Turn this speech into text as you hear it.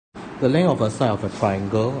The length of a side of a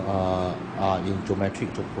triangle in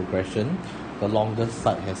geometric progression, the longest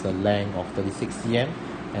side has a length of 36 cm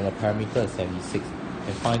and the parameter is 76,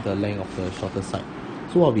 and find the length of the shorter side.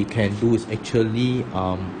 So what we can do is actually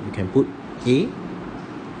we can put A,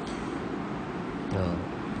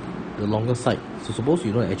 the longer side. So suppose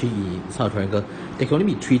you know actually inside a triangle there can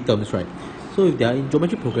only be 3 terms, right? So if they are in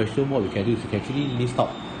geometric progression, what we can do is we can actually list out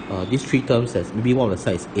these 3 terms as maybe one of the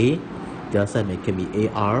sides A, the other side can be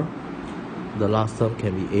AR, the last term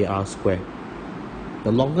can be AR square.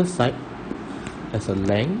 The longest side has a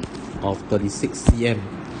length of 36 cm.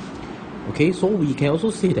 Okay, so we can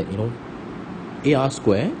also say that, you know, AR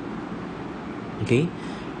square, okay,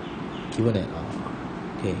 given that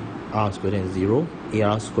okay, R square then 0,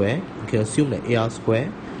 AR square, you can assume that AR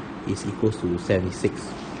square is equals to 76.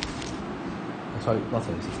 Sorry, not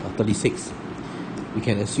 76, 36. We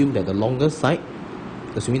can assume that the longest side,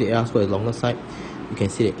 assuming the AR square is the longest side, we can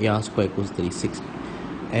say that AR square equals 36.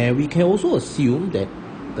 And we can also assume that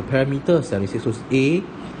the parameter is 76, so A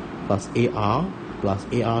plus AR plus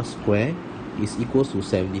AR square is equals to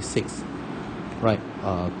 76. Right,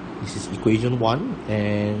 this is equation 1,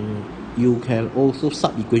 and you can also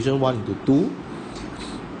sub equation 1 into 2,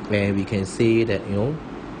 and we can say that, you know,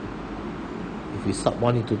 if we sub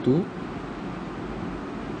 1 into 2,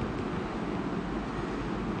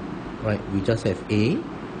 right, we just have A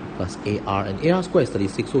plus AR, and AR square is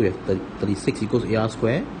 36, so we have 36 equals AR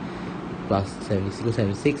square plus 76 equals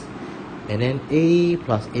 76, and then A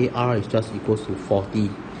plus AR is just equals to 40.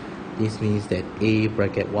 This means that A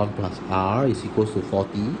bracket 1 plus R is equals to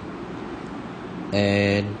 40.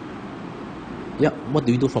 And yeah, what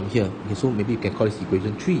do we do from here? Okay, so maybe you can call this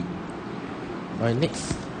equation 3. Alright,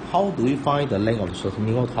 next, how do we find the length of the shorter?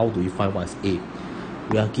 Meaning, how do we find what is A?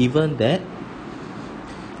 We are given that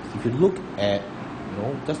if you look at, you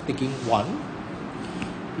know, just taking 1,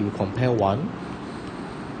 you compare 1,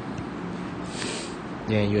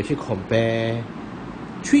 then you actually compare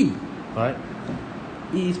 3, right?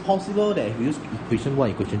 It is possible that if you use equation 1,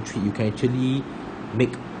 equation 3, you can actually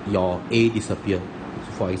make your A disappear.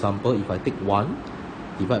 So for example, if I take 1,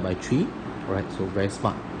 divide by 3, right? So very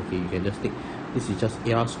smart. Okay, you can just take, this is just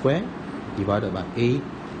AR square divided by A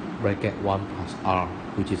bracket 1 plus R,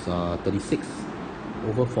 which is 36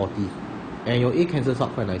 over 40. And your A cancels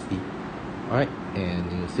out quite nicely. Alright,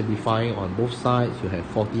 and you simplify on both sides, you have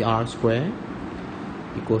 40R square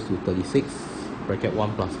equals to 36 bracket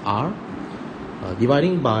 1 plus R.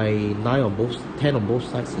 Dividing by 9 on both, 10 on both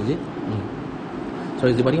sides, is it?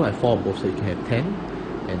 So dividing by 4 on both sides, you can have 10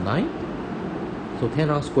 and 9. So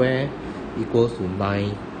 10R square equals to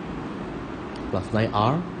 9 plus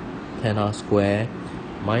 9R. 10R square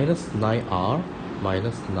minus 9R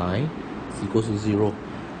minus 9 is equals to 0.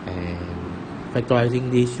 And factorizing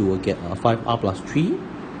this, you will get 5R plus 3.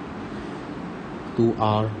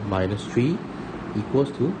 2R minus 3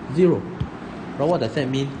 equals to 0. Now what does that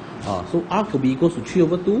mean? So R could be equals to 3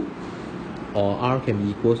 over 2, or R can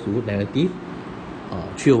be equals to negative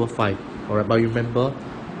 3 over 5. Alright, but remember,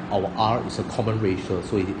 our R is a common ratio,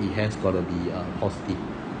 so it has got to be positive.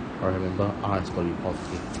 Alright, remember, R has got to be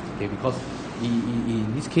positive. Okay, because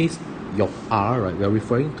in this case, your R, right, we are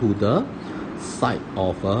referring to the side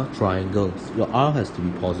of a triangle. Your R has to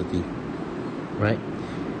be positive, right?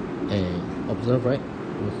 And observe, right,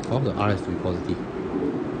 all the R has to be positive.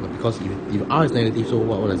 Because if R is negative, so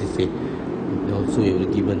what does it say? So it will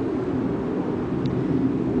be given.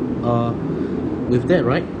 With that,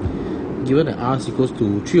 right, given that R is equals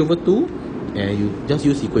to 3 over 2, and you just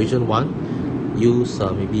use equation 1, use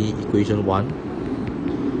maybe equation 1,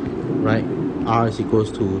 right? R is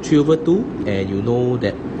equals to 3 over 2, and you know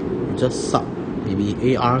that you just sub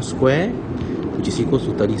maybe AR square, which is equals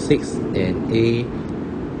to 36, and A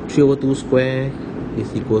 3 over 2 square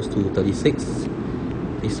is equals to 36.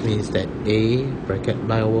 This means that A bracket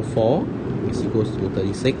 9 over 4 is equals to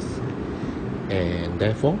 36, and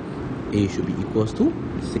therefore A should be equals to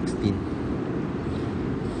 16.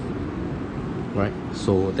 Right,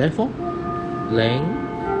 so therefore length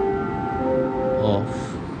of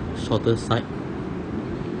shorter side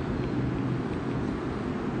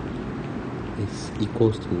is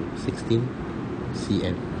equals to 16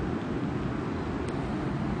 cm.